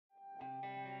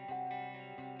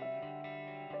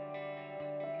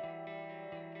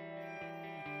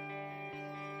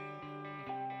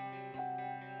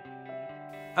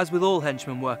As with all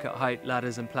Henchman work at height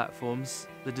ladders and platforms,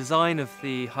 the design of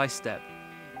the high step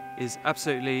is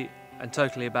absolutely and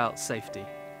totally about safety.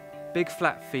 Big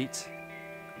flat feet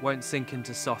won't sink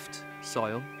into soft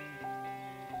soil.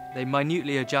 They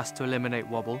minutely adjust to eliminate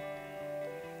wobble.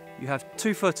 You have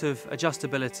 2 foot of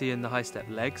adjustability in the high step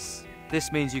legs.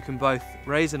 This means you can both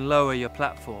raise and lower your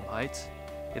platform height.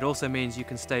 It also means you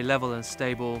can stay level and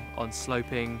stable on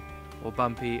sloping or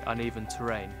bumpy, uneven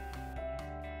terrain.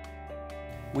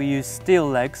 We use steel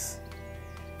legs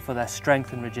for their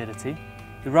strength and rigidity.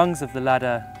 The rungs of the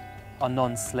ladder are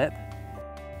non-slip.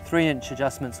 3-inch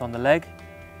adjustments on the leg,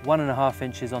 1.5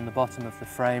 inches on the bottom of the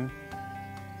frame,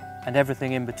 and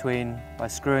everything in between by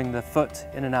screwing the foot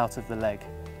in and out of the leg.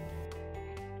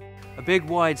 A big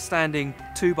wide standing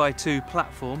 2x2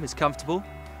 platform is comfortable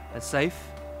and safe.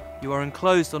 You are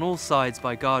enclosed on all sides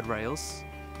by guardrails.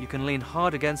 You can lean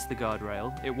hard against the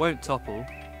guardrail, it won't topple,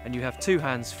 and you have 2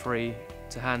 hands free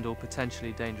to handle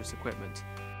potentially dangerous equipment.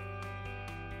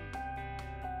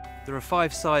 There are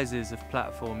 5 sizes of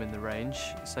platform in the range,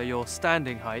 so your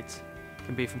standing height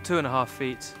can be from 2.5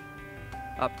 feet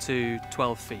up to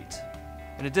 12 feet.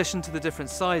 In addition to the different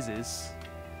sizes,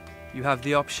 you have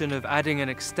the option of adding an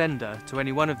extender to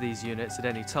any one of these units at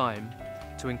any time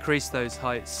to increase those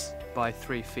heights by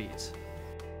 3 feet.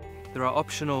 There are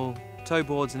optional toe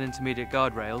boards and intermediate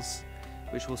guardrails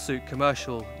which will suit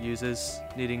commercial users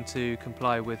needing to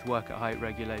comply with work at height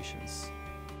regulations.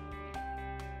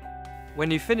 When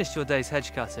you've finished your day's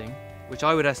hedge cutting, which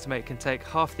I would estimate can take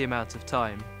half the amount of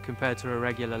time compared to a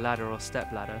regular ladder or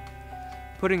step ladder,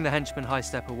 putting the Henchman high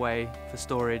step away for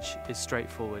storage is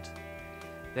straightforward.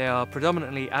 They are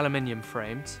predominantly aluminium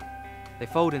framed, they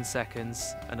fold in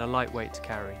seconds and are lightweight to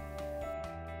carry.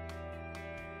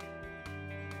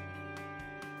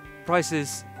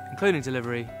 Prices, including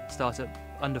delivery, start at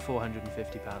under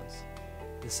 £450.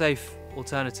 The safe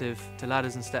alternative to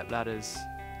ladders and step ladders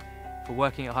for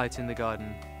working at height in the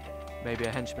garden may be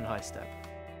a Henchman high step.